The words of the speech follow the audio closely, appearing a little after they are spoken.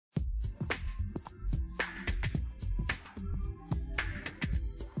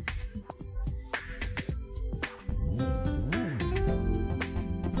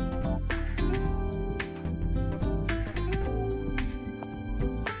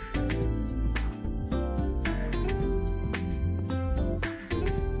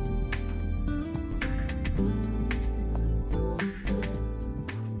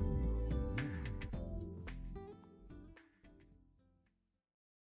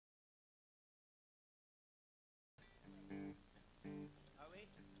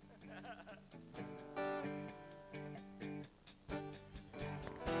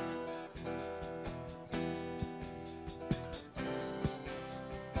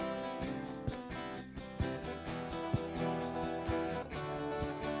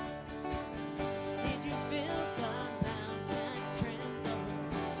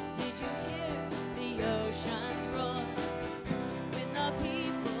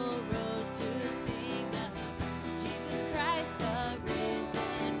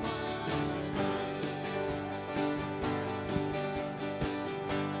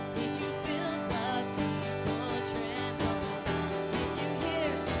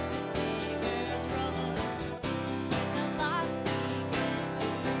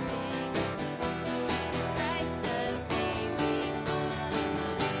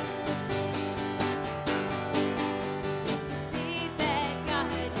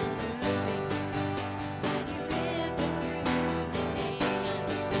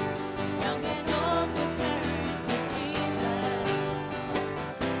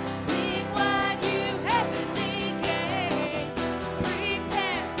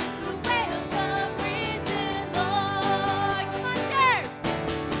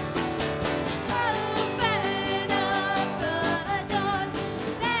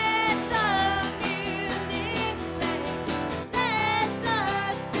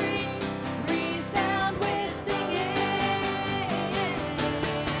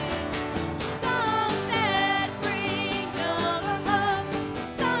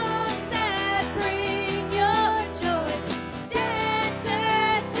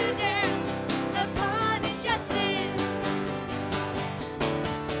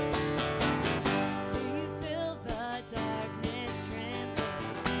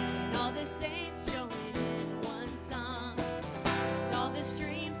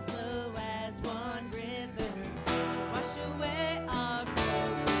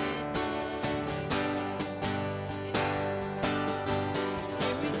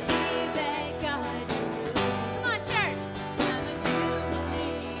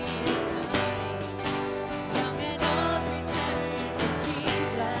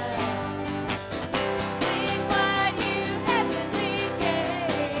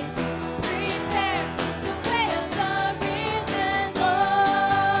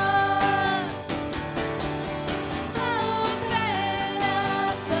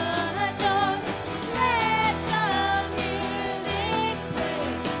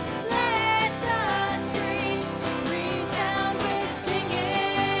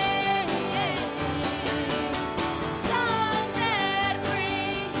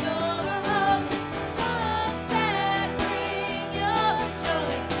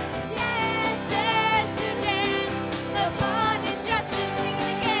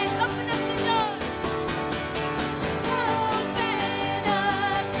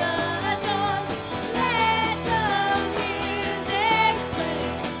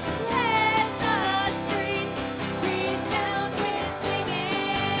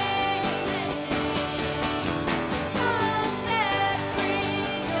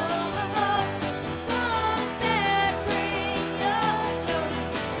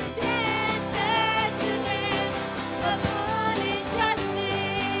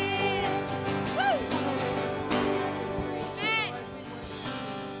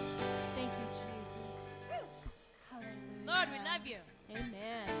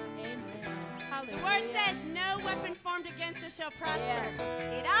shall prosper. Yes.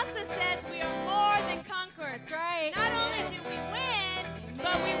 It also says we are more than conquerors. That's right. Not only do we win,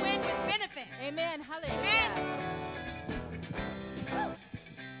 but we win with benefit. Amen. Hallelujah. Amen.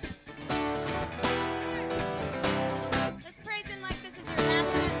 Let's praise Him like this is your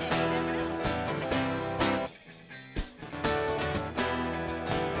last Sunday.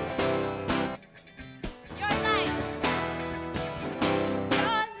 Your life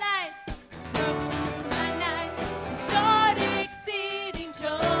broke through my night, restored exceeding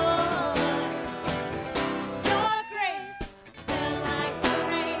joy. Your grace fell like the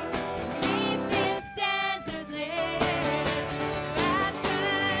rain beneath this desert land. I've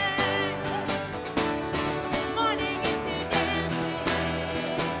turned mourning into dancing.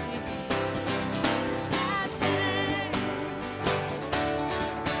 I've turned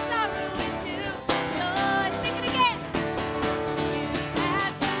sorrow into joy. Sing it again.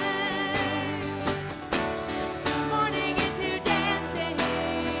 I've turned mourning into dancing.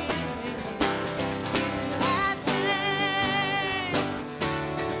 I've turned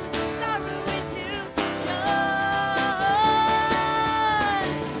sorrow into God, we praise you, Lord.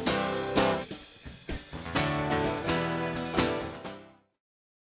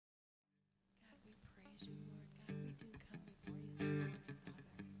 God, we do come before you this morning, Father.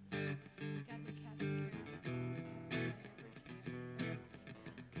 God, we cast a care on you. We cast aside every care.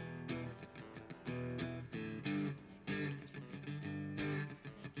 That's God, we ask this, Father. Thank you,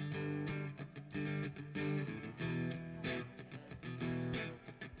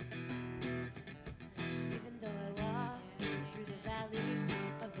 Even though I walk through the valley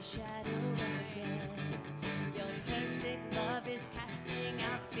of the shadow of death, your perfect love is casting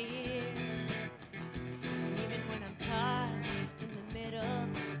out fear. And even when I'm caught in the middle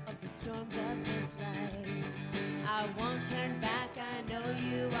of the storms of this life, I won't turn back. I know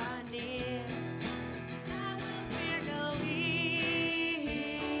you are near. I will fear no evil,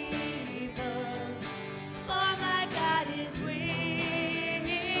 for my God is with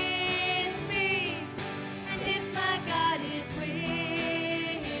me. And if my God is with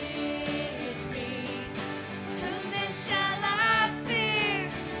me, whom then shall I fear?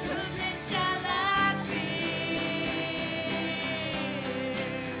 Whom then shall I fear?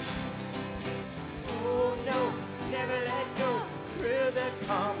 Oh no, never let go. Through the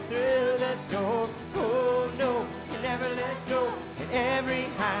calm, through the storm. Oh no, never let go. In every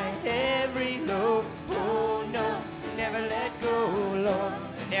high, every low. Oh no, never let go, Lord.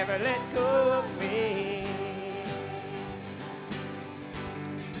 Never let go of me.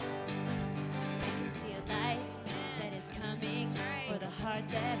 I can see a light that is coming for the heart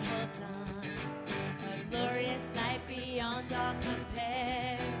that holds on. A glorious light beyond all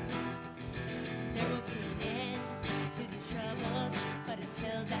compare. There will be an end to these troubles, but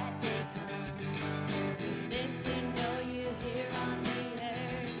until that day comes, we live to know you here on the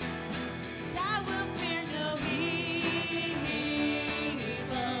earth. And I will fear no evil,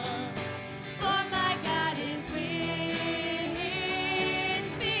 for my God is with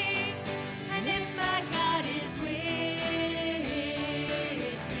me. And if my God is with me,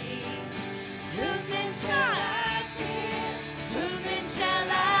 whom then shall I fear? Whom then shall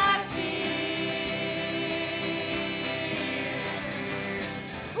I fear?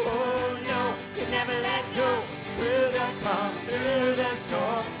 Oh no, you never let go. Through the calm, through the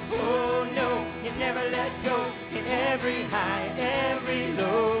storm. Oh no, you never let go. In every high, every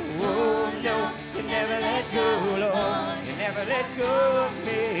low. Oh no, you never let go, Lord. You never let go of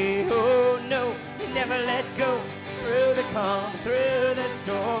me. Oh no, you never let go. Through the calm, through the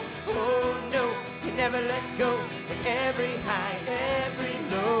storm. Oh no, you never let go. In every high, every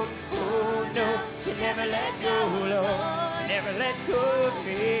low. Oh no, you never let go, Lord. You never let go of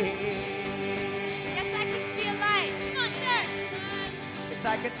me. Yes, I can see a light. Come on, church. Yes,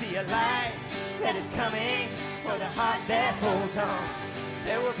 I can see a light that is coming for the heart that holds on.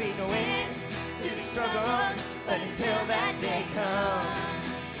 There will be no end to the struggle, but until that day comes,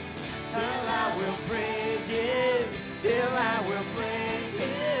 still I will praise you. Still I will praise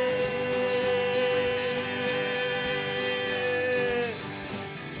you.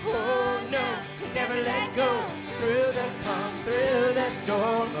 Oh no, you never let go. Through the calm, through the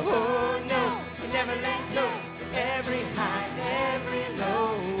storm. Oh no, you never let go. Every high, every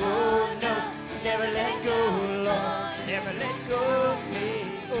low. Oh no, you never let go, Lord. Never let go of me.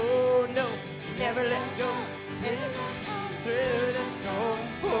 Oh no, you never let go. Through the storm.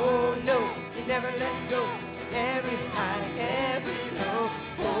 Oh no, you never let go. Every high, every low.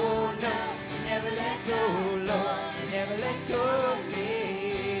 Oh no, you never let go, Lord. You never let go of me.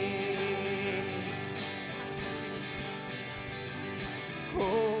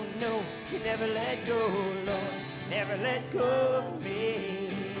 Oh no, you never let go, Lord. Never never let go of me.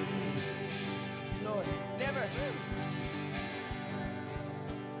 Lord, never.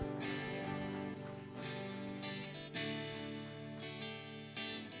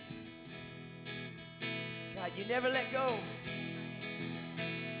 God, you never let go.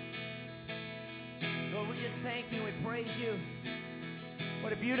 Lord, we just thank you and we praise you.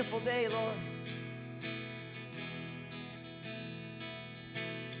 What a beautiful day, Lord.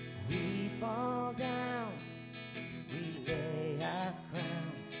 We fall down, we lay our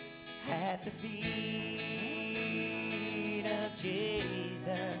crowns at the feet of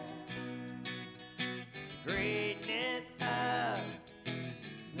Jesus. Greatness of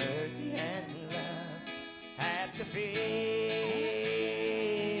mercy and love at the feet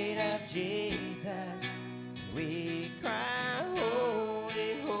of Jesus. We cry,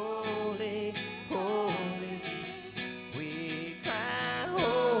 holy, holy, holy. We cry,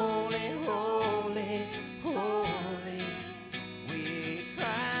 holy, holy, holy. We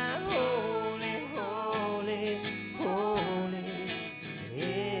cry, holy, holy, holy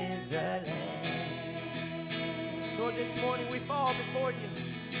is the Lamb. Lord, this morning we fall before you.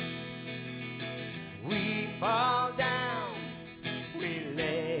 We fall down, we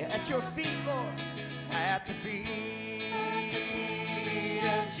lay at your feet, Lord, at the feet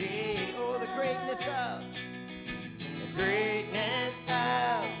of Jesus. Oh, the greatness of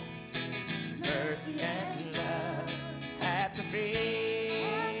mercy and love at the feet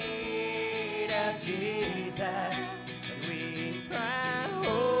of Jesus. And we cry,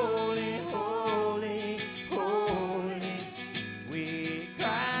 holy, holy, holy. We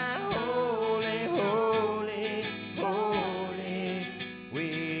cry, holy, holy, holy. We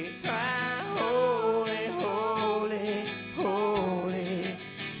cry, holy, holy, holy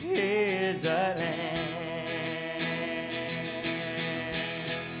is the Lamb.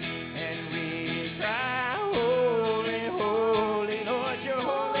 And we cry, holy, holy, Lord, you're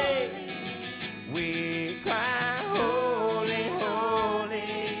holy. We cry, holy, holy,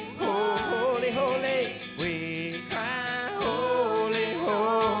 holy, holy. We cry, holy,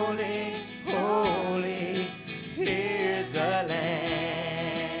 holy, holy. Here's the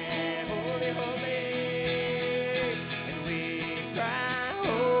Lamb. Holy, holy. And we cry,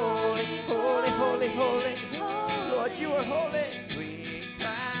 holy, holy, holy, holy. Lord, you are holy. We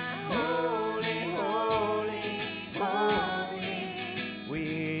cry, holy, holy, holy. We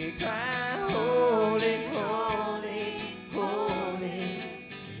cry, holy, holy, holy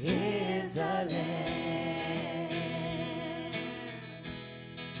is the Lamb.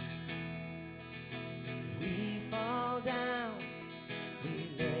 We fall down, we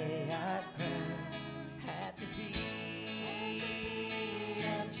lay our crowns at the feet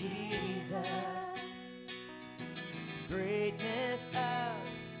of Jesus. Greatness of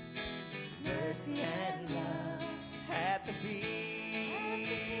mercy and love at the feet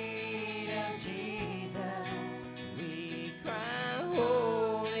of Jesus. We cry,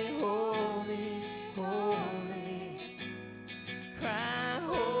 holy, holy, holy. Cry,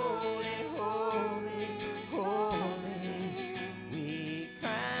 holy, holy, holy. We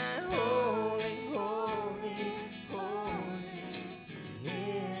cry, holy, holy, holy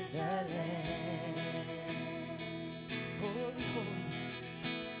is the Lamb. Holy, holy.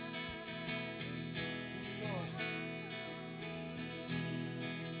 Yes, Lord.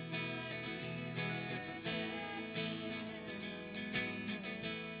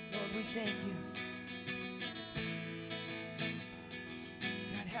 Lord, we thank you.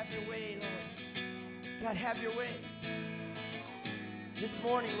 God, have your way, Lord. God, have your way. This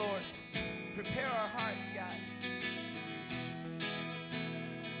morning, Lord, prepare our hearts, God.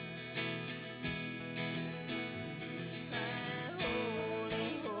 Holy,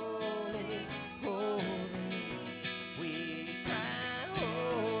 holy, holy. We cry,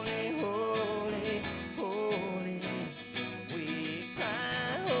 holy, holy, holy. We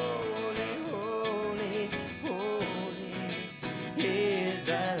cry, holy, holy, holy is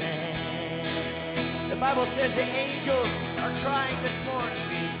the Lamb. The Bible says the angels are crying this morning.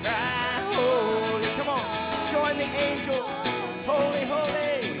 We cry, holy. Come on, join the angels. Holy,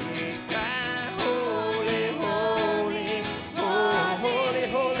 holy. We cry, holy, holy, holy,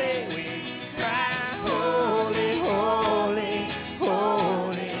 holy. We cry, holy, holy,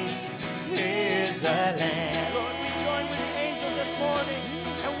 holy is the Lamb. Lord, we join with the angels this morning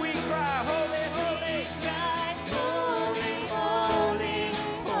and we cry, holy, holy. Cry, holy, holy,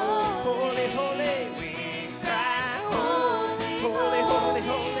 holy, holy. We cry, holy, holy, holy,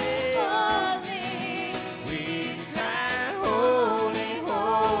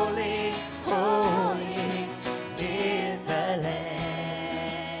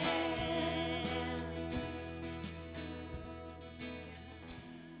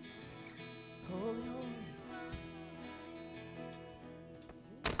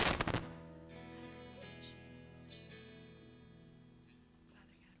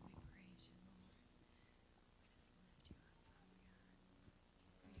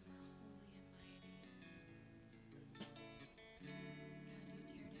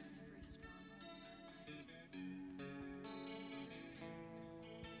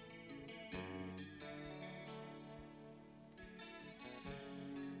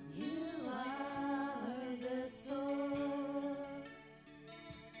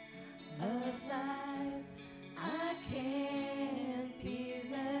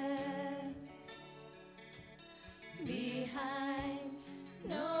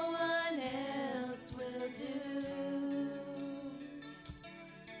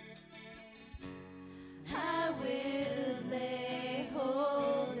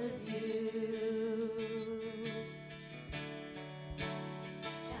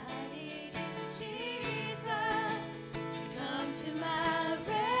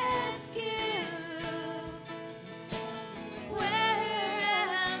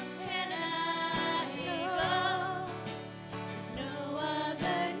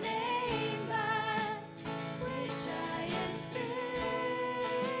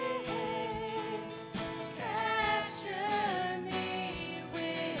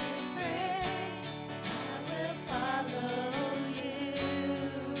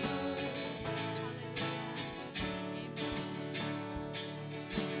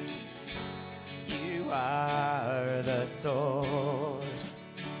 source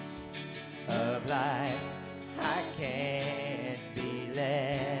of life. I can't be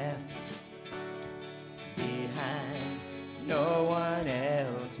left behind. No one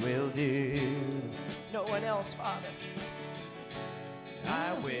else will do. No one else, Father.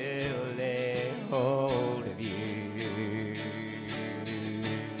 I will lay hold of you.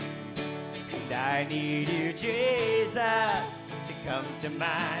 And I need you, Jesus, to come to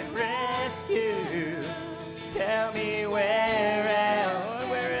my rescue. Tell me where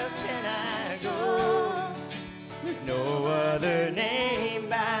else can I go? There's no other name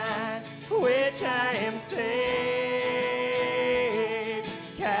by which I am saved.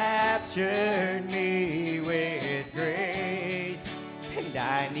 Captured me with grace, and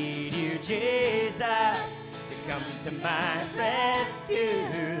I need you, Jesus, to come to my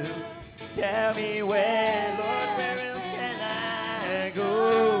rescue. Tell me where, Lord, where else can I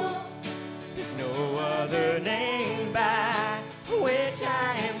go? There's no other name by which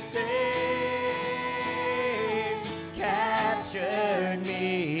I am saved. Captured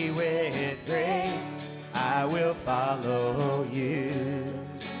me with grace. I will follow you.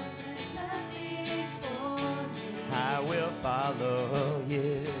 I will follow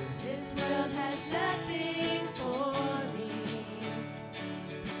you. This world has nothing for me.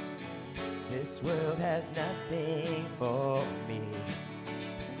 This world has nothing for me.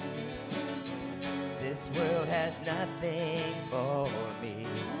 This world has nothing for me.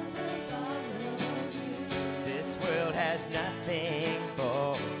 This world has nothing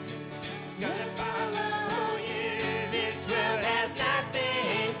for me. Gonna follow you. This world has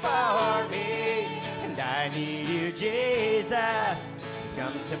nothing for me. And I need you, Jesus, to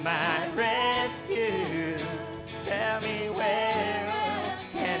come to my rescue. Tell me where else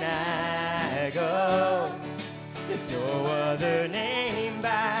can I go? There's no other name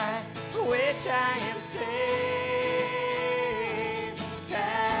by which I am saved.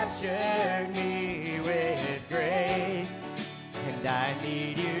 Captured me with grace, and I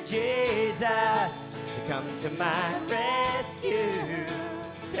need you, Jesus, to come to my rescue.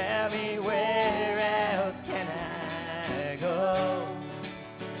 Tell me where else can I go?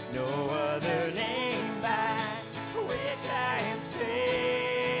 There's no other name by which I am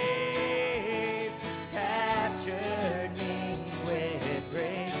saved. Captured me with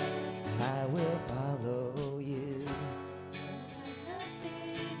grace. I will follow you.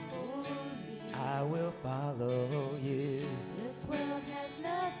 I will follow you. This world has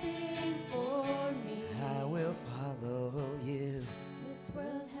nothing for me. I will follow you. This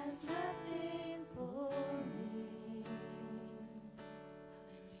world has nothing for me.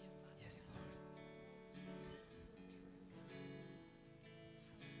 Yes, Lord.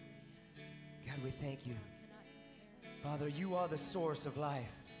 God, we thank you. Father, you are the source of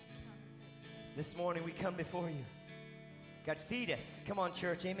life. This morning we come before you. God, feed us. Come on,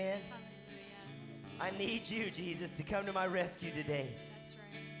 church. Amen. I need you, Jesus, to come to my rescue today. That's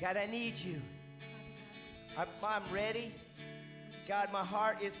right. God, I need you. I'm ready. God, my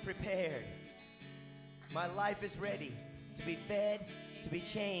heart is prepared. My life is ready to be fed, to be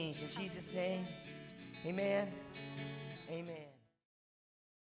changed. In Jesus' name, amen. Amen.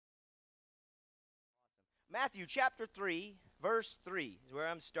 Matthew chapter 3, verse 3 is where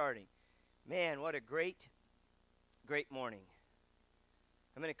I'm starting. Man, what a great morning.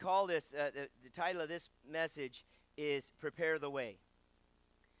 I'm going to call this, the title of this message is Prepare the Way.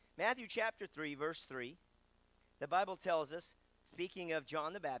 Matthew chapter 3, verse 3, the Bible tells us, speaking of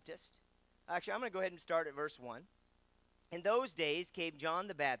John the Baptist, actually, I'm going to go ahead and start at verse 1. In those days came John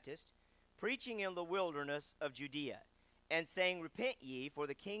the Baptist, preaching in the wilderness of Judea, and saying, Repent ye, for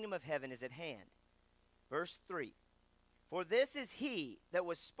the kingdom of heaven is at hand. Verse 3, For this is he that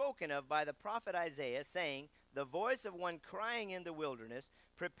was spoken of by the prophet Isaiah, saying, The voice of one crying in the wilderness,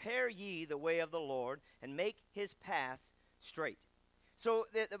 Prepare ye the way of the Lord, and make his paths straight. So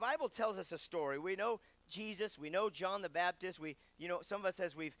the Bible tells us a story. We know Jesus, we know John the Baptist. Some of us,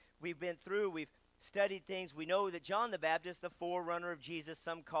 as we've been through, we've studied things. We know that John the Baptist, the forerunner of Jesus,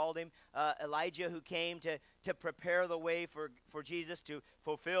 some called him Elijah, who came to prepare the way for Jesus, to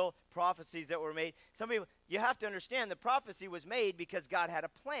fulfill prophecies that were made. Some people, you have to understand, the prophecy was made because God had a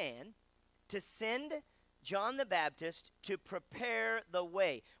plan to send John the Baptist to prepare the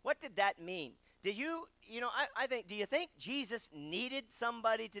way. What did that mean? Do you think Jesus needed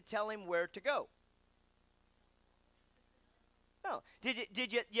somebody to tell him where to go? No.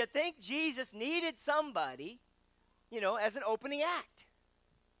 Did you think Jesus needed somebody, as an opening act?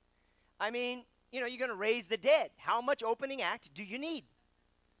 I mean, you're going to raise the dead. How much opening act do you need?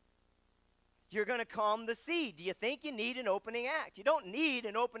 You're going to calm the sea. Do you think you need an opening act? You don't need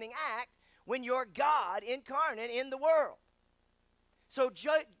an opening act when you're God incarnate in the world. So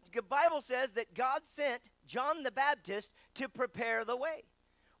the Bible says that God sent John the Baptist to prepare the way.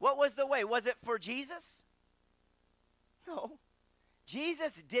 What was the way? Was it for Jesus? No.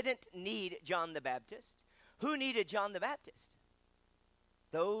 Jesus didn't need John the Baptist. Who needed John the Baptist?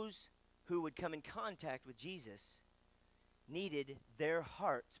 Those who would come in contact with Jesus needed their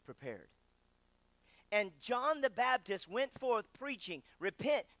hearts prepared. And John the Baptist went forth preaching,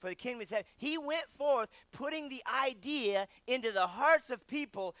 repent for the kingdom is heaven. He went forth putting the idea into the hearts of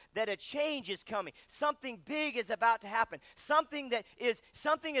people that a change is coming. Something big is about to happen. Something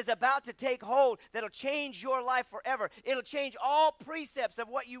is about to take hold that'll change your life forever. It'll change all precepts of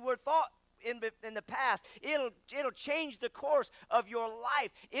what you were thought in the past. It'll change the course of your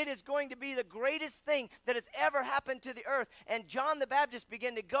life. It is going to be the greatest thing that has ever happened to the earth. And John the Baptist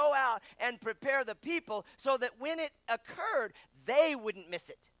began to go out and prepare the people so that when it occurred, they wouldn't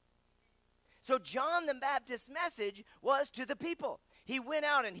miss it. So John the Baptist's message was to the people. He went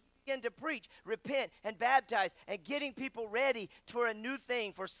out and he began to preach, repent, and baptize, and getting people ready for a new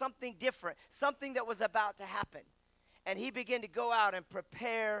thing, for something different, something that was about to happen. And he began to go out and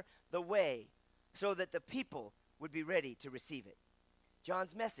prepare the way so that the people would be ready to receive it.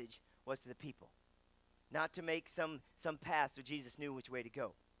 John's message was to the people, not to make some path so Jesus knew which way to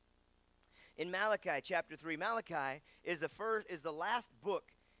go. In Malachi chapter 3, Malachi is the last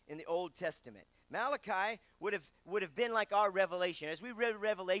book in the Old Testament. Malachi would have been like our Revelation. As we read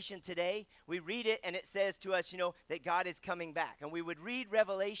Revelation today, we read it and it says to us, that God is coming back. And we would read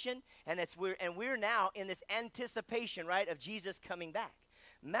Revelation and we're now in this anticipation, right, of Jesus coming back.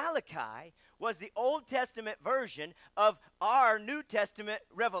 Malachi was the Old Testament version of our New Testament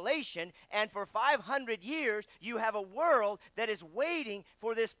Revelation, and for 500 years you have a world that is waiting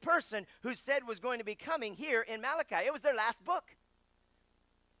for this person who said was going to be coming here in Malachi. It was their last book.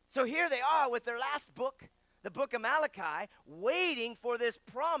 So here they are with their last book, the book of Malachi, waiting for this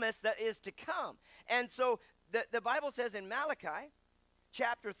promise that is to come. And so the Bible says in Malachi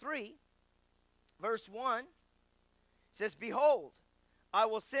chapter 3, verse 1, says, "Behold, I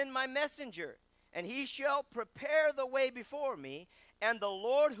will send my messenger, and he shall prepare the way before me, and the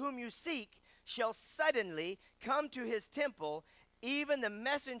Lord whom you seek shall suddenly come to his temple, even the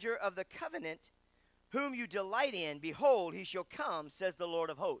messenger of the covenant whom you delight in. Behold, he shall come, says the Lord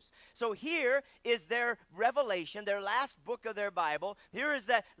of hosts." So here is their revelation, their last book of their Bible. Here is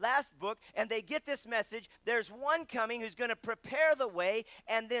the last book, and they get this message. There's one coming who's going to prepare the way,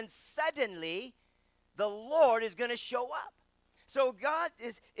 and then suddenly the Lord is going to show up. So God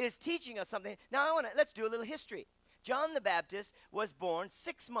is teaching us something. Now let's do a little history. John the Baptist was born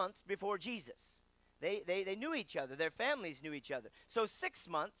 6 months before Jesus. They knew each other. Their families knew each other. So 6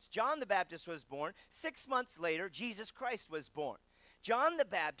 months, John the Baptist was born. 6 months later, Jesus Christ was born. John the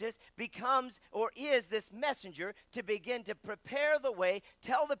Baptist becomes or is this messenger to begin to prepare the way,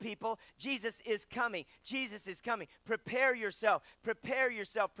 tell the people, Jesus is coming. Jesus is coming. Prepare yourself. Prepare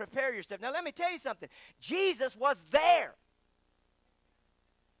yourself. Prepare yourself. Now let me tell you something. Jesus was there.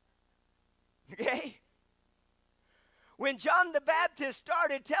 Okay? When John the Baptist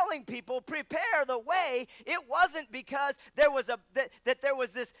started telling people, prepare the way, it wasn't because there was that there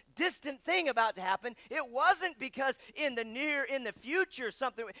was this distant thing about to happen. It wasn't because in the future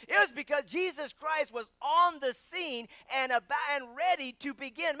something. It was because Jesus Christ was on the scene and ready to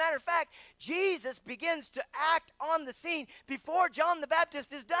begin. Matter of fact, Jesus begins to act on the scene before John the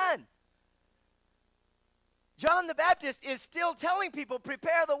Baptist is done. John the Baptist is still telling people,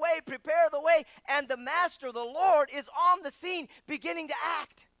 prepare the way, and the Master, the Lord, is on the scene beginning to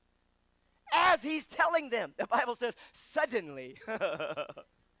act. As he's telling them, the Bible says, suddenly.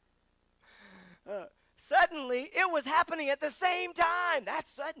 Suddenly, it was happening at the same time. That's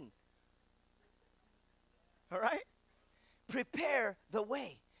sudden. All right? Prepare the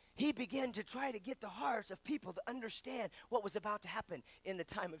way. He began to try to get the hearts of people to understand what was about to happen in the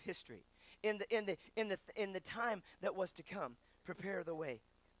time of history. In the time that was to come. Prepare the way.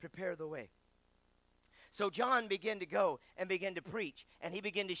 Prepare the way. So John began to go and began to preach, and he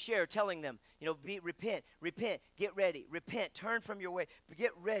began to share, telling them, repent, get ready, repent, turn from your way,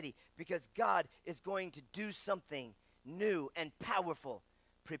 get ready, because God is going to do something new and powerful.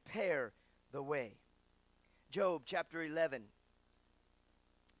 Prepare the way. Job chapter 11.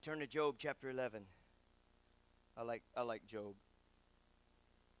 Turn to Job chapter 11. I like Job.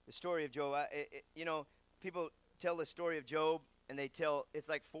 The story of Job, people tell the story of Job, and it's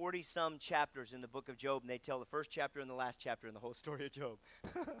like 40-some chapters in the book of Job, and they tell the first chapter and the last chapter in the whole story of Job.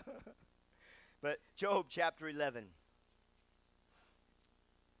 But Job chapter 11.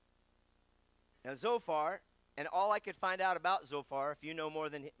 Now Zophar And all I could find out about Zophar, if you know more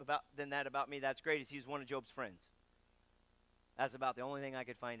than that about me, that's great, is he was one of Job's friends. That's about the only thing I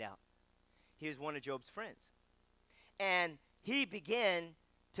could find out. He was one of Job's friends. And he began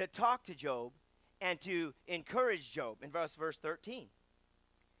to talk to Job and to encourage Job in verse 13.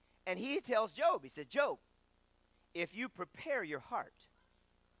 And he tells Job, he says, Job, if you prepare your heart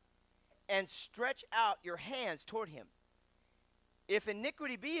and stretch out your hands toward him, if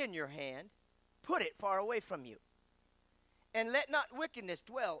iniquity be in your hand, put it far away from you. And let not wickedness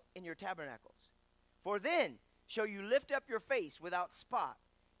dwell in your tabernacles. For then shall you lift up your face without spot.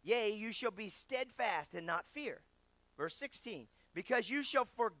 Yea, you shall be steadfast and not fear. Verse 16, because you shall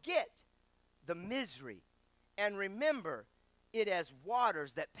forget the misery and remember it as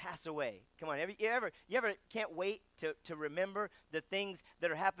waters that pass away. Come on, you ever can't wait to remember the things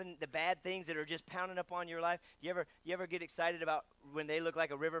that are happening, the bad things that are just pounding up on your life? You ever get excited about when they look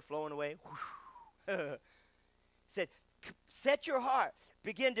like a river flowing away? Said, set your heart,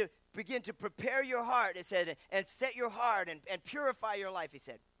 begin to prepare your heart, it said, and set your heart and purify your life, he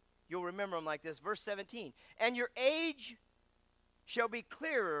said. You'll remember them like this. Verse 17, and your age shall be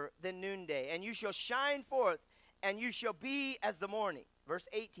clearer than noonday, and you shall shine forth, and you shall be as the morning. Verse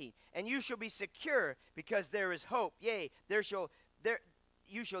 18, and you shall be secure, because there is hope. Yea,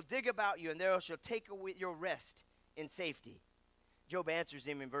 you shall dig about you, and there shall take away your rest in safety. Job answers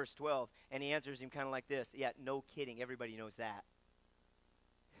him in verse 12, and he answers him kind of like this. Yeah, no kidding. Everybody knows that.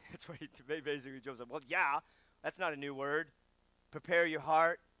 That's what basically Job said. Well, yeah, that's not a new word. Prepare your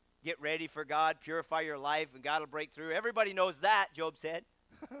heart. Get ready for God. Purify your life, and God will break through. Everybody knows that, Job said.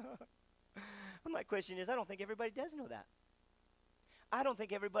 Well, my question is, I don't think everybody does know that. I don't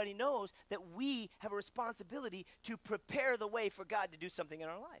think everybody knows that we have a responsibility to prepare the way for God to do something in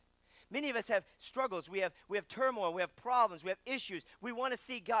our life. Many of us have struggles. We have turmoil. We have problems. We have issues. We want to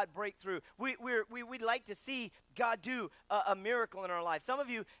see God break through. We'd like to see God do a miracle in our life. Some of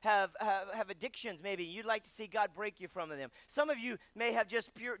you have addictions maybe. You'd like to see God break you from them. Some of you may have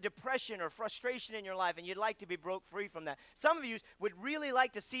just pure depression or frustration in your life, and you'd like to be broke free from that. Some of you would really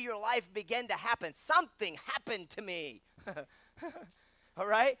like to see your life begin to happen. Something happened to me. All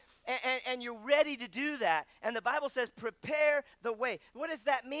right? And you're ready to do that. And the Bible says, prepare the way. What does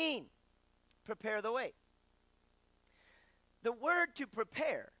that mean? Prepare the way. The word to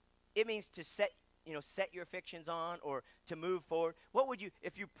prepare, it means to set your affections on or to move forward. What would you,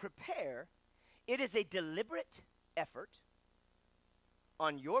 if you prepare, it is a deliberate effort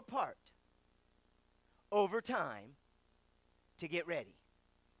on your part over time to get ready.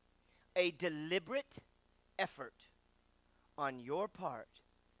 A deliberate effort on your part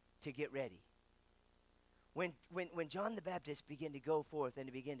to get ready. When John the Baptist began to go forth and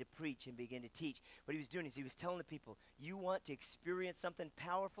to begin to preach and begin to teach, what he was doing is he was telling the people, you want to experience something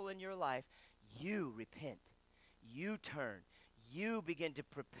powerful in your life, you repent, you turn, you begin to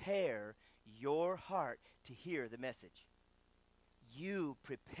prepare your heart to hear the message. You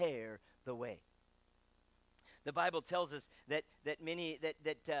prepare the way. The Bible tells us that many of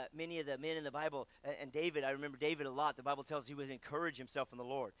the men in the Bible, and David, I remember David a lot, the Bible tells us he would encourage himself in the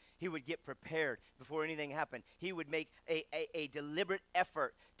Lord. He would get prepared before anything happened. He would make a deliberate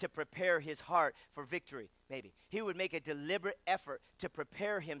effort to prepare his heart for victory, maybe. He would make a deliberate effort to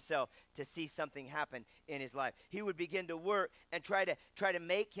prepare himself to see something happen in his life. He would begin to work and try to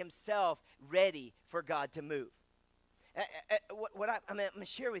make himself ready for God to move. I'm going to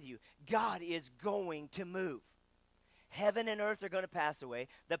share with you, God is going to move. Heaven and earth are going to pass away.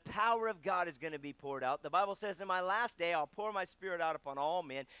 The power of God is going to be poured out. The Bible says, in my last day, I'll pour my spirit out upon all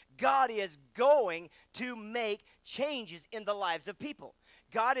men. God is going to make changes in the lives of people.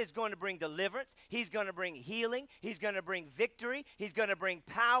 God is going to bring deliverance. He's going to bring healing. He's going to bring victory. He's going to bring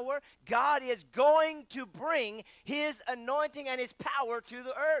power. God is going to bring his anointing and his power to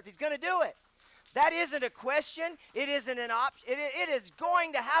the earth. He's going to do it. That isn't a question. It isn't an option. It is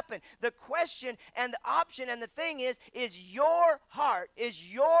going to happen. The question and the option and the thing is your heart,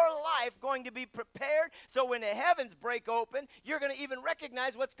 is your life going to be prepared so when the heavens break open, you're going to even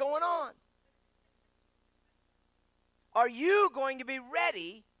recognize what's going on? Are you going to be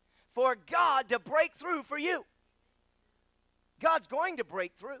ready for God to break through for you? God's going to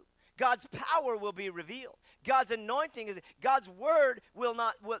break through. God's power will be revealed. God's anointing, God's word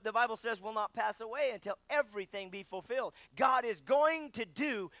the Bible says, will not pass away until everything be fulfilled. God is going to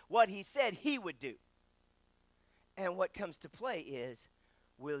do what he said he would do. And what comes to play is,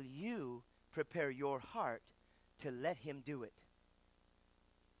 will you prepare your heart to let him do it?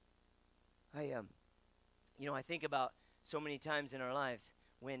 I think about so many times in our lives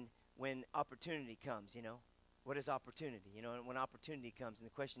when opportunity comes, what is opportunity? When opportunity comes, and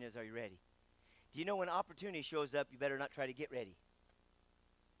the question is, are you ready? Do you know when opportunity shows up, you better not try to get ready?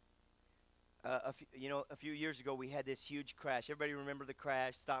 A few years ago, we had this huge crash. Everybody remember the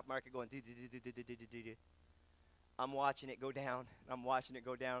crash? Stock market going. I'm watching it go down. I'm watching it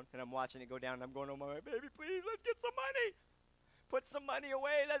go down, and I'm watching it go down. And I'm going, oh my baby, please, let's get some money. Put some money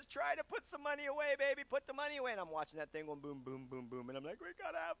away. Let's try to put some money away, baby. Put the money away. And I'm watching that thing going boom, boom, boom, boom. And I'm like, we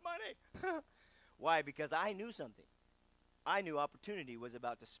gotta have money. Why? Because I knew something. I knew opportunity was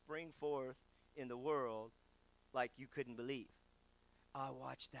about to spring forth in the world like you couldn't believe. I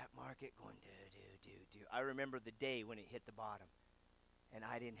watched that market going do. I remember the day when it hit the bottom, and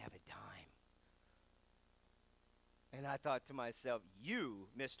I didn't have a dime. And I thought to myself, you,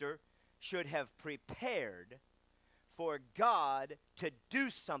 mister, should have prepared for God to do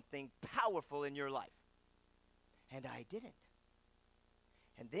something powerful in your life. And I didn't.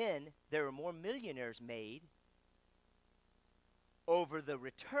 And then there were more millionaires made over the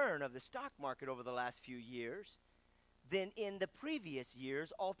return of the stock market over the last few years than in the previous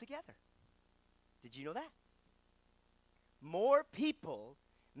years altogether. Did you know that? More people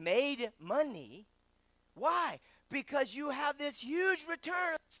made money. Why? Because you have this huge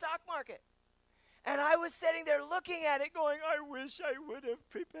return on the stock market. And I was sitting there looking at it going, I wish I would have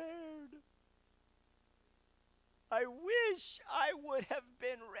prepared. I wish I would have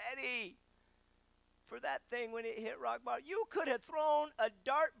been ready for that thing when it hit rock bottom. You could have thrown a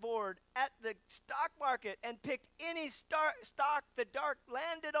dartboard at the stock market and picked any stock the dart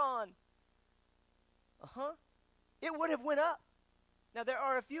landed on. It would have went up. Now, there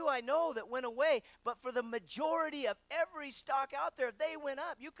are a few I know that went away, but for the majority of every stock out there, they went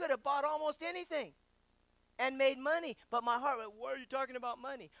up. You could have bought almost anything and made money. But my heart went, why are you talking about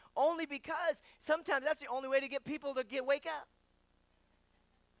money? Only because sometimes that's the only way to get people to wake up.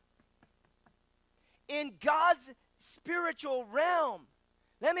 In God's spiritual realm,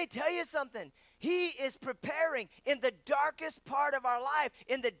 let me tell you something. He is preparing in the darkest part of our life,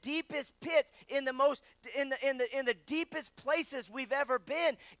 in the deepest pits, in the deepest places we've ever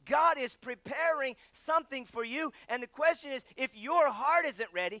been. God is preparing something for you. And the question is, if your heart isn't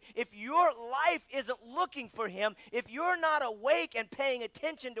ready, if your life isn't looking for Him, if you're not awake and paying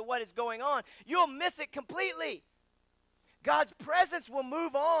attention to what is going on, you'll miss it completely. God's presence will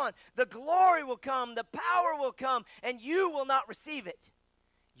move on. The glory will come. The power will come. And you will not receive it.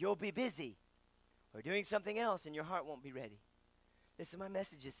 You'll be busy or doing something else, and your heart won't be ready. Listen, my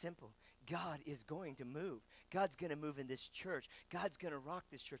message is simple. God is going to move. God's going to move in this church. God's going to rock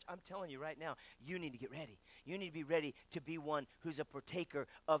this church. I'm telling you right now, you need to get ready. You need to be ready to be one who's a partaker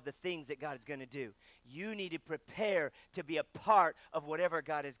of the things that God is going to do. You need to prepare to be a part of whatever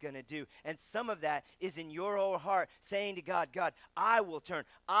God is going to do. And some of that is in your own heart saying to God, God, I will turn.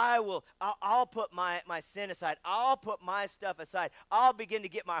 I'll put my sin aside. I'll put my stuff aside. I'll begin to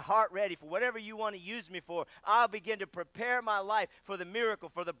get my heart ready for whatever you want to use me for. I'll begin to prepare my life for the miracle,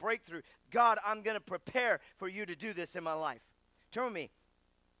 for the breakthrough. God, I'm going to prepare for you to do this in my life. Turn with me.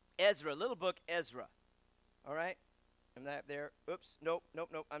 Ezra, little book Ezra. All right? Am I there? Oops. Nope.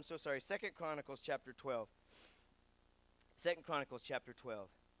 I'm so sorry. 2 Chronicles chapter 12. 2 Chronicles chapter 12.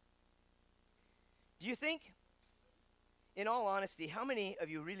 Do you think, in all honesty, how many of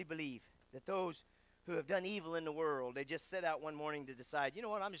you really believe that those who have done evil in the world, they just set out one morning to decide, you know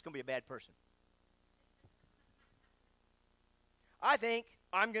what, I'm just going to be a bad person? I think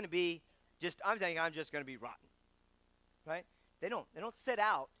I'm just going to be rotten, right? They don't set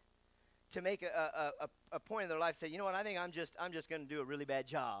out to make a point in their life, say, you know what, I think I'm just going to do a really bad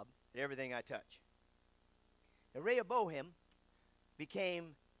job at everything I touch. Now, Rehoboam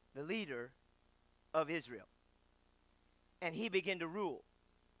became the leader of Israel, and he began to rule.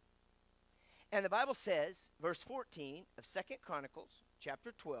 And the Bible says, verse 14 of 2 Chronicles,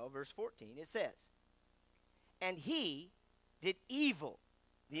 chapter 12, verse 14, it says, and he did evil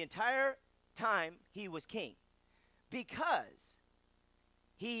the entire time he was king, because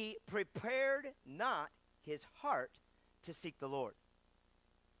he prepared not his heart to seek the Lord.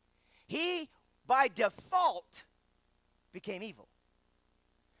 He, by default, became evil,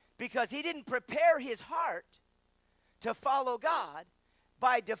 because he didn't prepare his heart to follow God.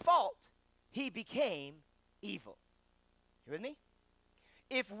 By default, he became evil. You with me?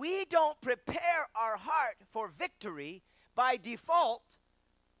 If we don't prepare our heart for victory, by default,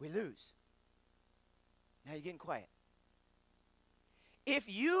 we lose. Now you're getting quiet. If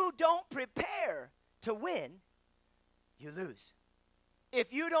you don't prepare to win, you lose.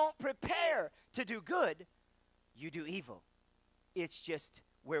 If you don't prepare to do good, you do evil. It's just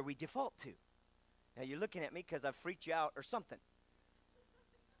where we default to. Now you're looking at me because I freaked you out or something.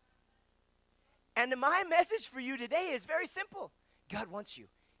 And my message for you today is very simple. God wants you.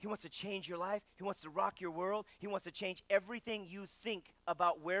 He wants to change your life. He wants to rock your world. He wants to change everything you think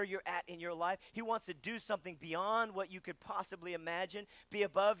about where you're at in your life. He wants to do something beyond what you could possibly imagine, be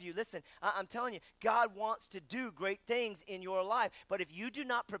above you. Listen, I'm telling you, God wants to do great things in your life. But if you do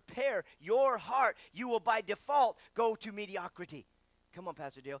not prepare your heart, you will by default go to mediocrity. Come on,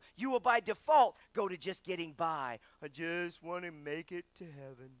 Pastor Dale. You will by default go to just getting by. I just want to make it to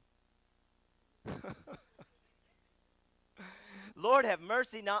heaven. Lord, have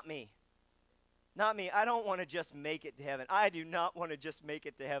mercy, not me. Not me. I don't want to just make it to heaven. I do not want to just make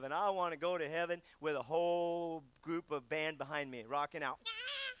it to heaven. I want to go to heaven with a whole group of band behind me, rocking out.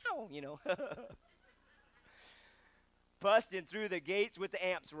 You know. Busting through the gates with the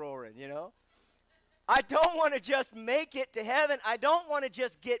amps roaring, you know. I don't want to just make it to heaven. I don't want to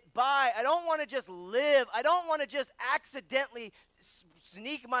just get by. I don't want to just live. I don't want to just accidentally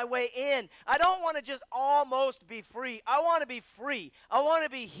sneak my way in. I don't want to just almost be free. I want to be free. I want to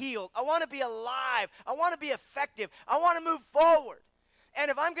be healed. I want to be alive. I want to be effective. I want to move forward. And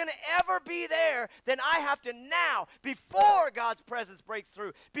if I'm going to ever be there, then I have to now, before God's presence breaks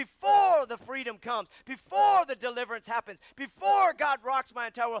through, before the freedom comes, before the deliverance happens, before God rocks my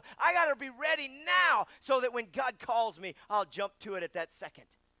entire world, I got to be ready now so that when God calls me, I'll jump to it at that second.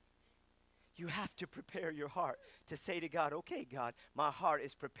 You have to prepare your heart to say to God, okay, God, my heart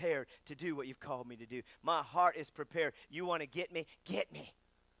is prepared to do what you've called me to do. My heart is prepared. You want to get me? Get me.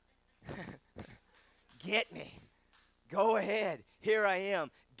 Get me. Go ahead. Here I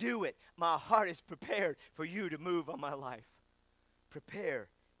am. Do it. My heart is prepared for you to move on my life. Prepare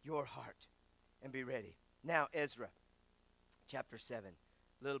your heart and be ready. Now, Ezra, chapter 7.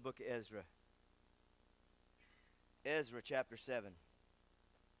 Little book of Ezra. Ezra, chapter 7.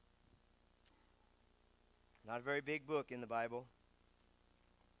 Not a very big book in the Bible.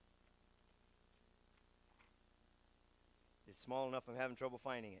 It's small enough I'm having trouble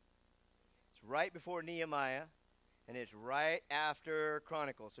finding it. It's right before Nehemiah. And it's right after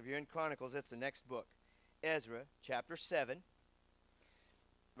Chronicles. So if you're in Chronicles, it's the next book. Ezra, chapter 7,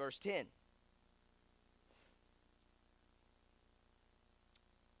 verse 10.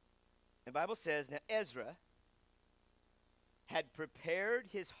 The Bible says, now Ezra had prepared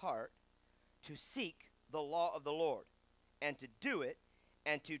his heart to seek the law of the Lord, and to do it,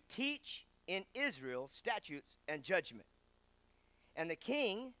 and to teach in Israel statutes and judgment. And the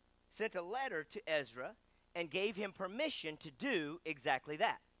king sent a letter to Ezra, and gave him permission to do exactly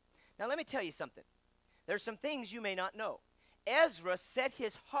that. Now, let me tell you something. There's some things you may not know. Ezra set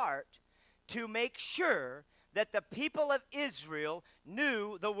his heart to make sure that the people of Israel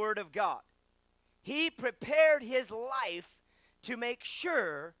knew the Word of God. He prepared his life to make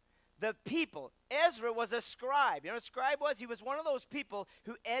sure the people. Ezra was a scribe. You know what a scribe was? He was one of those people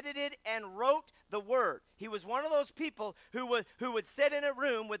who edited and wrote the Word. He was one of those people who would sit in a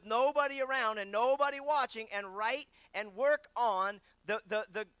room with nobody around and nobody watching and write and work on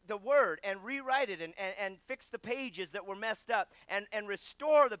the Word and rewrite it and fix the pages that were messed up and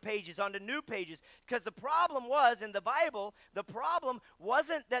restore the pages onto new pages. Because the problem was in the Bible, the problem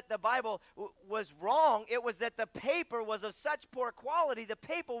wasn't that the Bible was wrong. It was that the paper was of such poor quality, the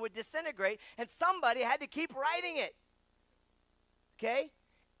paper would disintegrate, and somebody had to keep writing it. Okay?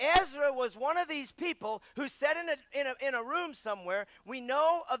 Ezra was one of these people who sat in a room somewhere. We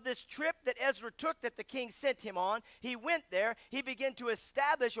know of this trip that Ezra took that the king sent him on. He went there. He began to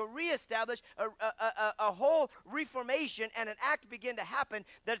establish or reestablish a whole reformation, and an act began to happen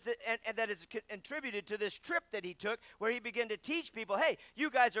that is contributed to this trip that he took, where he began to teach people, hey, you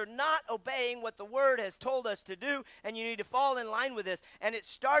guys are not obeying what the Word has told us to do, and you need to fall in line with this. And it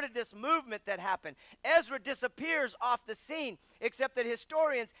started this movement that happened. Ezra disappears off the scene, except that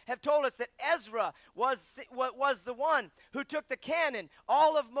historians have told us that Ezra was the one who took the canon,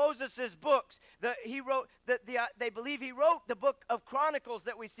 all of Moses' books. They believe he wrote the book of Chronicles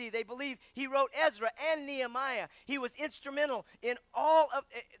that we see. They believe he wrote Ezra and Nehemiah. He was instrumental in all of,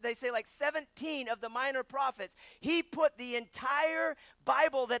 they say like 17 of the minor prophets. He put the entire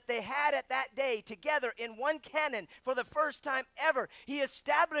Bible that they had at that day together in one canon for the first time ever. He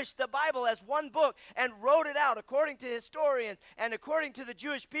established the Bible as one book and wrote it out according to historians and according to the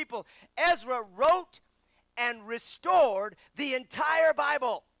Jewish people. Ezra wrote and restored the entire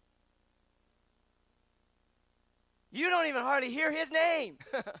Bible. You don't even hardly hear his name.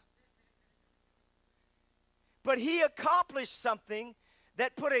 But he accomplished something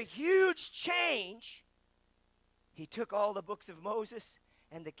that put a huge change. He took all the books of Moses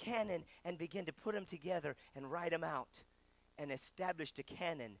and the canon and began to put them together and write them out and established a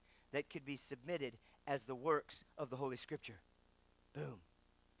canon that could be submitted as the works of the Holy Scripture. Boom.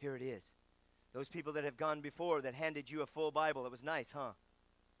 Here it is. Those people that have gone before that handed you a full Bible, it was nice, huh?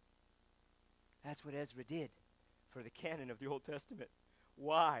 That's what Ezra did for the canon of the Old Testament.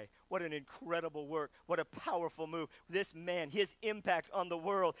 Why? What an incredible work. What a powerful move. This man, his impact on the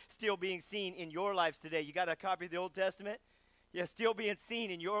world still being seen in your lives today. You got a copy of the Old Testament? Yeah, still being seen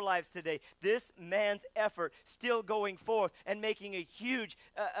in your lives today. This man's effort still going forth and making a huge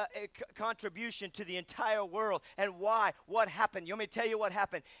contribution to the entire world. And why? What happened? You want me to tell you what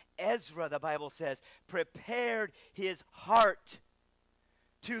happened? Ezra, the Bible says, prepared his heart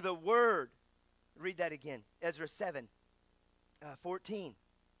to the word. Read that again. Ezra 7, 14.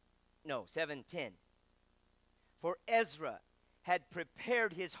 No, 7:10. For Ezra had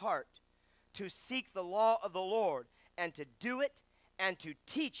prepared his heart to seek the law of the Lord and to do it and to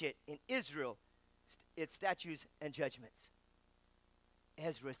teach it in Israel, its statutes and judgments.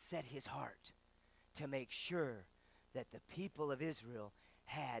 Ezra set his heart to make sure that the people of Israel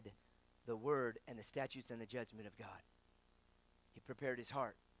had the word and the statutes and the judgment of God. He prepared his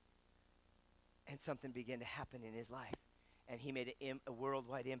heart. And something began to happen in his life. And he made a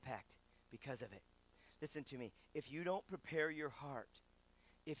worldwide impact because of it. Listen to me. If you don't prepare your heart,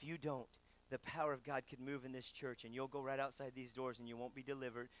 if you don't, the power of God could move in this church, and you'll go right outside these doors, and you won't be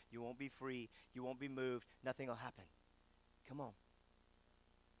delivered, you won't be free, you won't be moved, nothing will happen. Come on.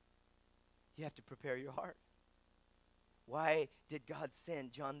 You have to prepare your heart. Why did God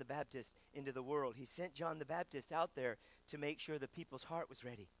send John the Baptist into the world? He sent John the Baptist out there to make sure the people's heart was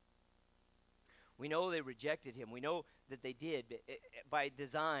ready. We know they rejected him. We know that they did by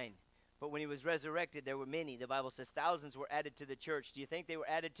design. But when he was resurrected, there were many. The Bible says thousands were added to the church. Do you think they were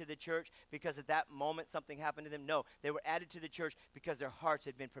added to the church because at that moment something happened to them? No, they were added to the church because their hearts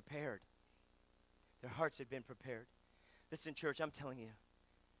had been prepared. Their hearts had been prepared. Listen, church, I'm telling you,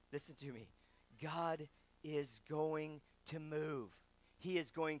 listen to me. God is going to move. He is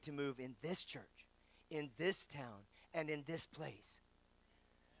going to move in this church, in this town, and in this place.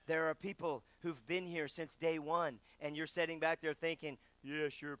 There are people who've been here since day one, and you're sitting back there thinking, yeah,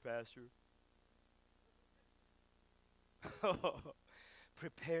 sure, Pastor.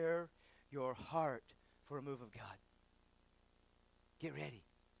 Prepare your heart for a move of God. Get ready.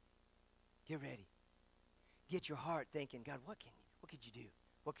 Get ready. Get your heart thinking, God, what could you do?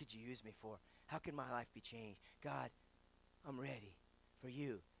 What could you use me for? How can my life be changed? God, I'm ready for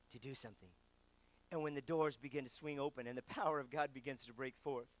you to do something. And when the doors begin to swing open and the power of God begins to break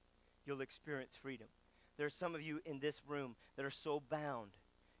forth, you'll experience freedom. There are some of you in this room that are so bound.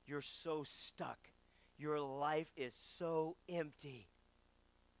 You're so stuck. Your life is so empty.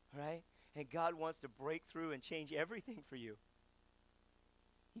 Right? And God wants to break through and change everything for you.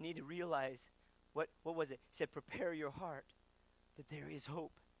 You need to realize, what was it? He said, prepare your heart that there is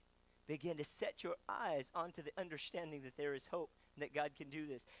hope. Begin to set your eyes onto the understanding that there is hope and that God can do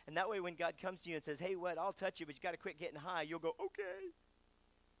this. And that way when God comes to you and says, hey, what, I'll touch you, but you got to quit getting high, you'll go, okay.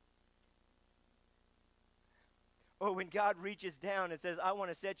 Or when God reaches down and says, I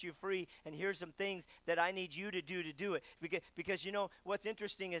want to set you free, and here's some things that I need you to do it. Because you know, what's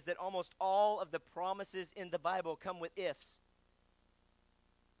interesting is that almost all of the promises in the Bible come with ifs.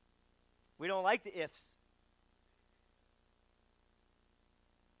 We don't like the ifs.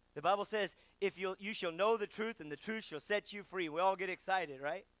 The Bible says, if you shall know the truth, and the truth shall set you free. We all get excited,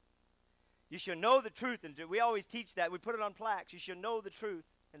 right? You shall know the truth, and we always teach that. We put it on plaques. You shall know the truth,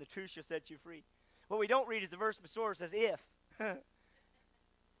 and the truth shall set you free. What we don't read is the verse before it says, if. The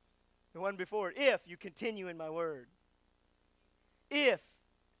one before it, if you continue in my word. If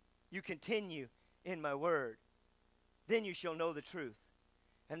you continue in my word, then you shall know the truth,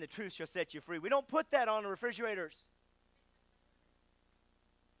 and the truth shall set you free. We don't put that on the refrigerators.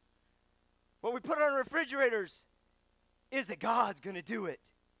 What we put on refrigerators is that God's going to do it.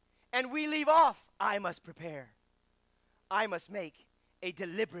 And we leave off, I must prepare. I must make a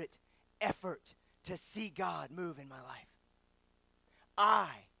deliberate effort to see God move in my life. I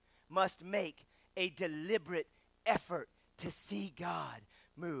must make a deliberate effort to see God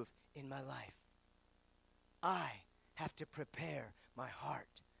move in my life. I have to prepare my heart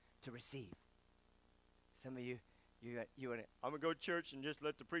to receive. Some of you want to, I'm going to go to church and just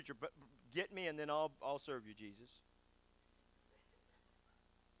let the preacher get me, and then I'll serve you, Jesus.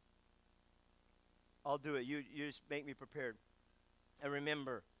 I'll do it. You just make me prepared. I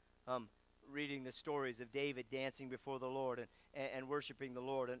remember reading the stories of David dancing before the Lord and worshiping the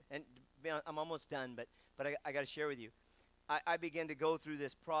Lord. And I'm almost done, but I got to share with you. I began to go through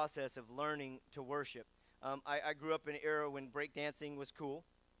this process of learning to worship. I grew up in an era when breakdancing was cool.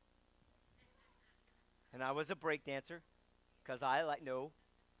 And I was a breakdancer because I like, no.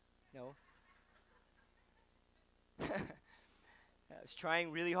 I was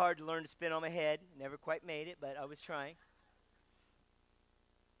trying really hard to learn to spin on my head. Never quite made it, but I was trying.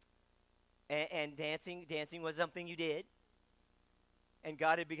 And dancing was something you did. And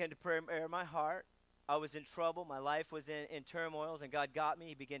God had begun to prepare my heart. I was in trouble. My life was in turmoils, and God got me.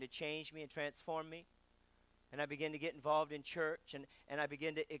 He began to change me and transform me. And I began to get involved in church, and I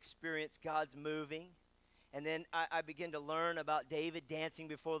began to experience God's moving. And then I began to learn about David dancing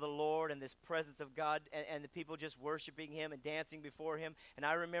before the Lord and this presence of God and the people just worshiping him and dancing before him. And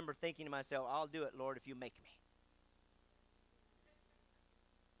I remember thinking to myself, I'll do it, Lord, if you make me.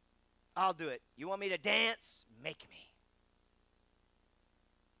 I'll do it. You want me to dance? Make me.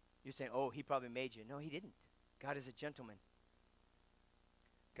 You're saying, oh, he probably made you. No, he didn't. God is a gentleman.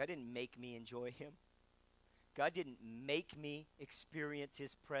 God didn't make me enjoy him. God didn't make me experience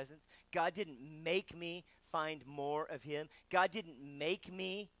his presence. God didn't make me find more of him. God didn't make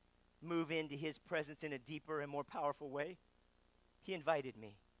me move into his presence in a deeper and more powerful way. He invited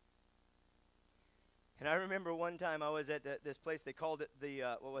me. And I remember one time I was at this place, they called it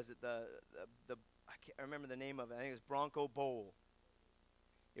I can't remember the name of it. I think it was Bronco Bowl.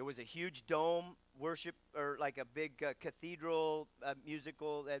 It was a huge dome worship, or like a big cathedral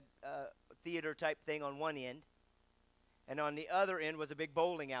musical theater type thing on one end. And on the other end was a big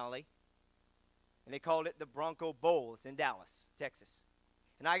bowling alley. And they called it the Bronco Bowl. It's in Dallas, Texas.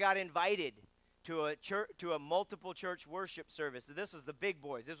 And I got invited to a multiple church worship service. So this was the big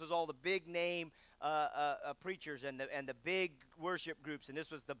boys. This was all the big name preachers and the big worship groups. And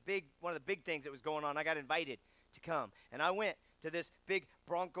this was one of the big things that was going on. I got invited to come. And I went to this big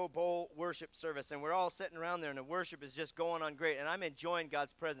Bronco Bowl worship service, and we're all sitting around there, and the worship is just going on great, and I'm enjoying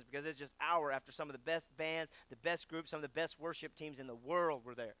God's presence because it's just hour after some of the best bands, the best groups, some of the best worship teams in the world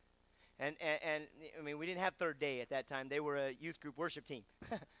were there. And I mean, we didn't have Third Day at that time. They were a youth group worship team.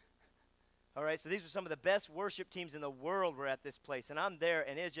 All right, so these were some of the best worship teams in the world were at this place, and I'm there,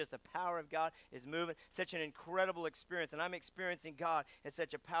 and it's just the power of God is moving, such an incredible experience, and I'm experiencing God in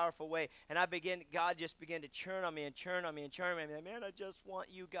such a powerful way, and God just began to churn on me and churn on me and churn on me. Man, I just want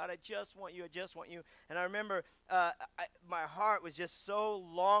you, God, I just want you, I just want you. And I remember my heart was just so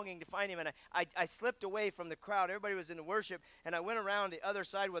longing to find him, and I slipped away from the crowd. Everybody was in the worship, and I went around the other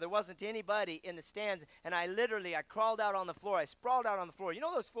side where there wasn't anybody in the stands, and I crawled out on the floor. I sprawled out on the floor. You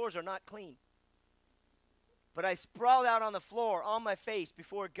know those floors are not clean. But I sprawled out on the floor on my face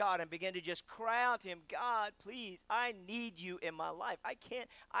before God and began to just cry out to him, God, please, I need you in my life.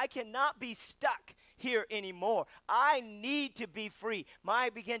 I cannot be stuck here anymore. I need to be free. I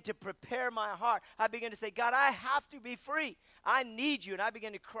began to prepare my heart. I began to say, God, I have to be free. I need you. And I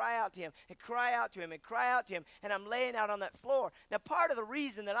began to cry out to him and cry out to him and cry out to him. And I'm laying out on that floor. Now, part of the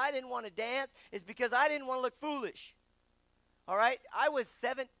reason that I didn't want to dance is because I didn't want to look foolish. All right? I was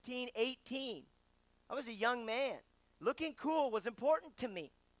 17, 18. I was a young man. Looking cool was important to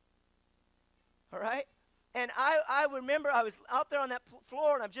me. All right? And I remember I was out there on that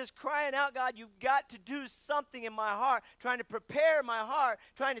floor, and I'm just crying out, God, you've got to do something in my heart, trying to prepare my heart,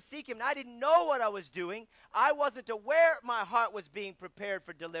 trying to seek him. And I didn't know what I was doing. I wasn't aware my heart was being prepared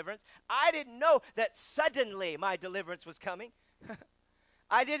for deliverance. I didn't know that suddenly my deliverance was coming.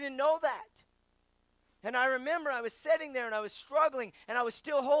 I didn't know that. And I remember I was sitting there and I was struggling and I was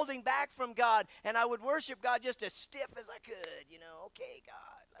still holding back from God, and I would worship God just as stiff as I could, okay,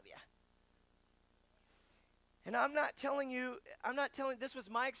 God, love you. And I'm not telling this was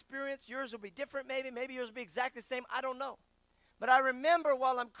my experience. Yours will be different maybe yours will be exactly the same, I don't know. But I remember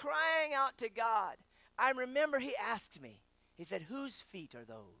while I'm crying out to God, I remember he asked me, he said, whose feet are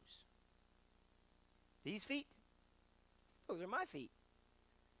those? These feet? Those are my feet.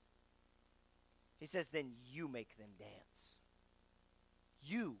 He says, then you make them dance.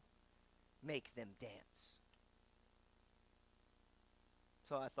 You make them dance.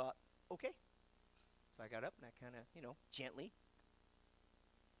 So I thought, okay. So I got up and I kind of, gently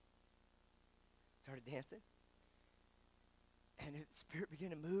started dancing. And the Spirit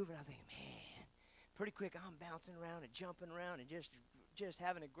began to move, and I'm thinking, man, pretty quick I'm bouncing around and jumping around and just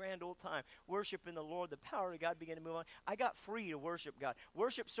having a grand old time worshiping the Lord. The power of God began to move on. I got free to worship God.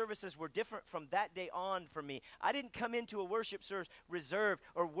 Worship services were different from that day on for me. I didn't come into a worship service reserved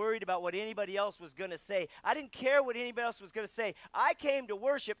or worried about what anybody else was going to say. I didn't care what anybody else was going to say. I came to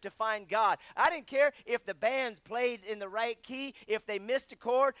worship to find God. I didn't care if the bands played in the right key, if they missed a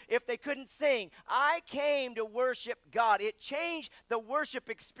chord, if they couldn't sing. I came to worship God. It changed the worship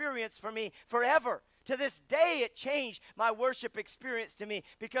experience for me forever. To this day, it changed my worship experience to me,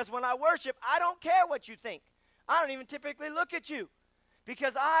 because when I worship, I don't care what you think. I don't even typically look at you,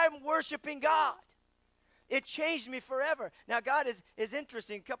 because I'm worshiping God. It changed me forever. Now, God is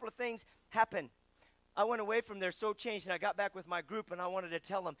interesting. A couple of things happen. I went away from there so changed, and I got back with my group, and I wanted to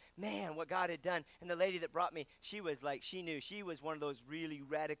tell them, man, what God had done. And the lady that brought me, she was like, she knew. She was one of those really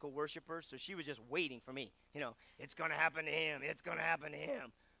radical worshipers, so she was just waiting for me. You know, it's going to happen to him. It's going to happen to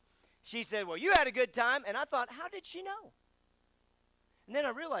him. She said, well, you had a good time. And I thought, how did she know? And then I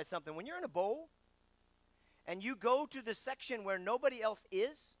realized something. When you're in a bowl, and you go to the section where nobody else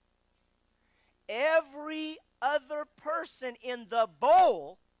is, every other person in the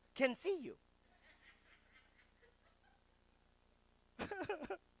bowl can see you.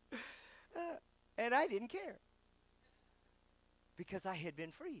 And I didn't care because I had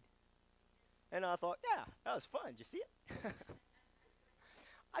been freed. And I thought, yeah, that was fun. Did you see it?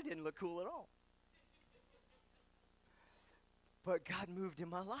 I didn't look cool at all. But God moved in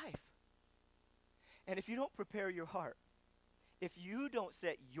my life. And if you don't prepare your heart, if you don't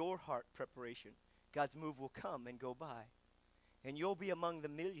set your heart preparation, God's move will come and go by. And you'll be among the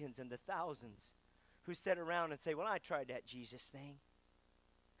millions and the thousands who sit around and say, well, I tried that Jesus thing.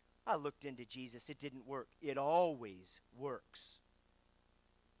 I looked into Jesus. It didn't work. It always works.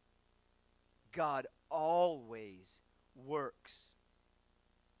 God always works.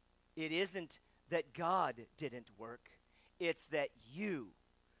 It isn't that God didn't work. It's that you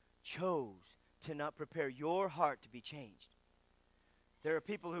chose to not prepare your heart to be changed. There are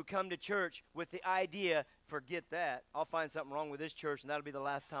people who come to church with the idea, forget that. I'll find something wrong with this church, and that'll be the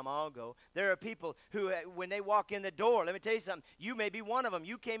last time I'll go. There are people who, when they walk in the door, let me tell you something. You may be one of them.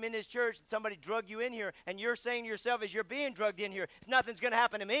 You came in this church, and somebody drug you in here, and you're saying to yourself as you're being drugged in here, nothing's going to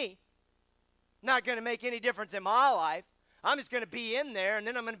happen to me. Not going to make any difference in my life. I'm just going to be in there, and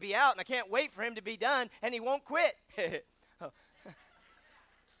then I'm going to be out, and I can't wait for him to be done, and he won't quit.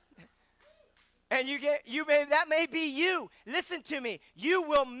 And that may be you. Listen to me. You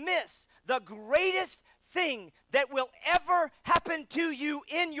will miss the greatest thing that will ever happen to you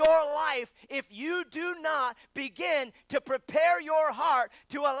in your life if you do not begin to prepare your heart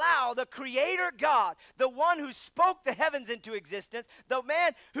to allow the Creator God, the one who spoke the heavens into existence, the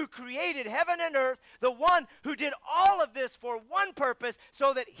man who created heaven and earth, the one who did all of this for one purpose,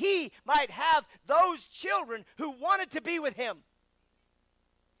 so that he might have those children who wanted to be with him.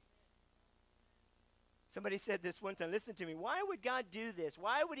 Somebody said this one time, listen to me, why would God do this?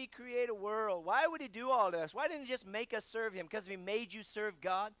 Why would he create a world? Why would he do all this? Why didn't he just make us serve him? Because if he made you serve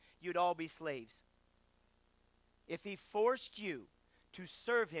God, you'd all be slaves. If he forced you to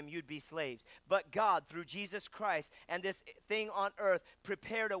serve him, you'd be slaves. But God, through Jesus Christ and this thing on earth,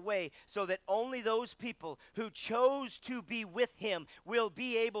 prepared a way so that only those people who chose to be with him will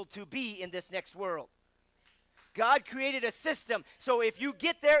be able to be in this next world. God created a system, so if you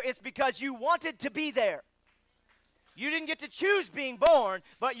get there, it's because you wanted to be there. You didn't get to choose being born,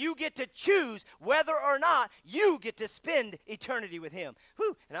 but you get to choose whether or not you get to spend eternity with him.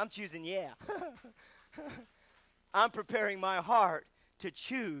 Whew, and I'm choosing yeah. I'm preparing my heart to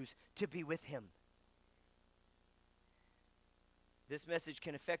choose to be with him. This message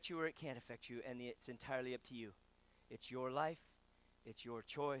can affect you or it can't affect you, and it's entirely up to you. It's your life. It's your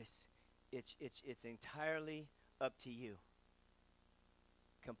choice. It's entirely up to you.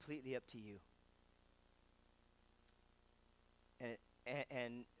 Completely up to you.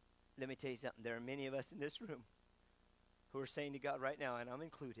 And let me tell you something. There are many of us in this room who are saying to God right now, and I'm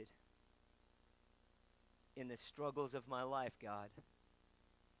included, in the struggles of my life, God,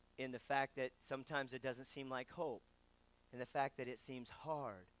 in the fact that sometimes it doesn't seem like hope, in the fact that it seems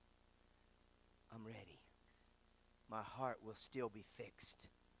hard, I'm ready. My heart will still be fixed.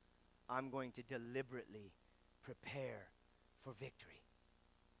 I'm going to deliberately prepare for victory.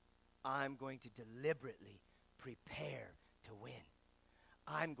 I'm going to deliberately prepare to win.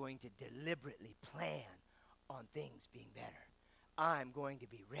 I'm going to deliberately plan on things being better. I'm going to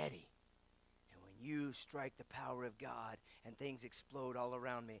be ready. And when you strike the power of God and things explode all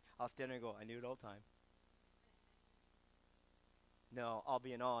around me, I'll stand there and go, I knew it all the time. No, I'll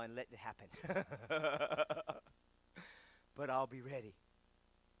be in awe and let it happen. But I'll be ready.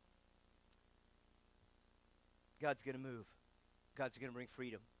 God's going to move. God's going to bring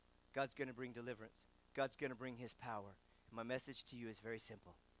freedom. God's going to bring deliverance. God's going to bring his power. And my message to you is very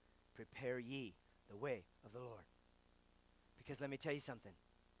simple. Prepare ye the way of the Lord. Because let me tell you something.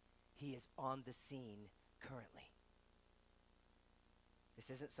 He is on the scene currently.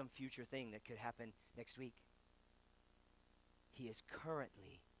 This isn't some future thing that could happen next week. He is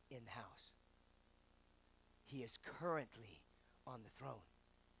currently in the house. He is currently on the throne.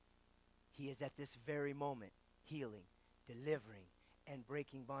 He is at this very moment healing, delivering, and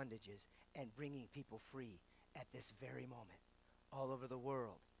breaking bondages and bringing people free at this very moment, all over the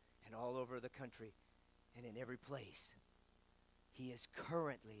world and all over the country and in every place. He is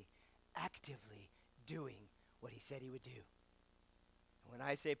currently, actively doing what he said he would do. And when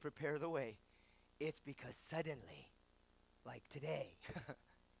I say prepare the way, it's because suddenly, like today,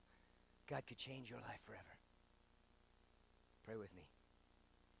 God could change your life forever. Pray with me.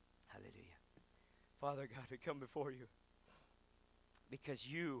 Hallelujah. Father God, we come before you because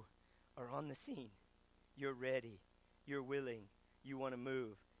you are on the scene. You're ready. You're willing. You want to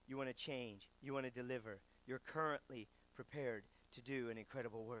move. You want to change. You want to deliver. You're currently prepared to do an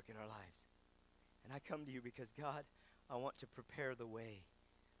incredible work in our lives. And I come to you because, God, I want to prepare the way.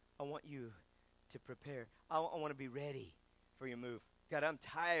 I want you to prepare. I want to be ready for your move. God, I'm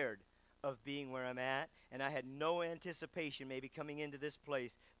tired of being where I'm at, and I had no anticipation maybe coming into this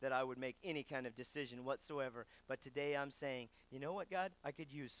place that I would make any kind of decision whatsoever. But today I'm saying, you know what, God? I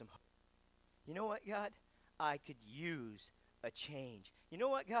could use some hope. You know what, God? I could use a change. You know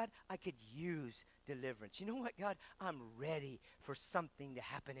what, God? I could use deliverance. You know what, God? I'm ready for something to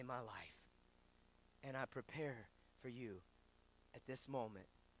happen in my life. And I prepare for you at this moment.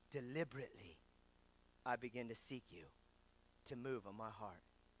 Deliberately, I begin to seek you to move on my heart.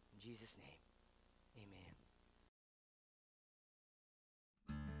 In Jesus' name, amen.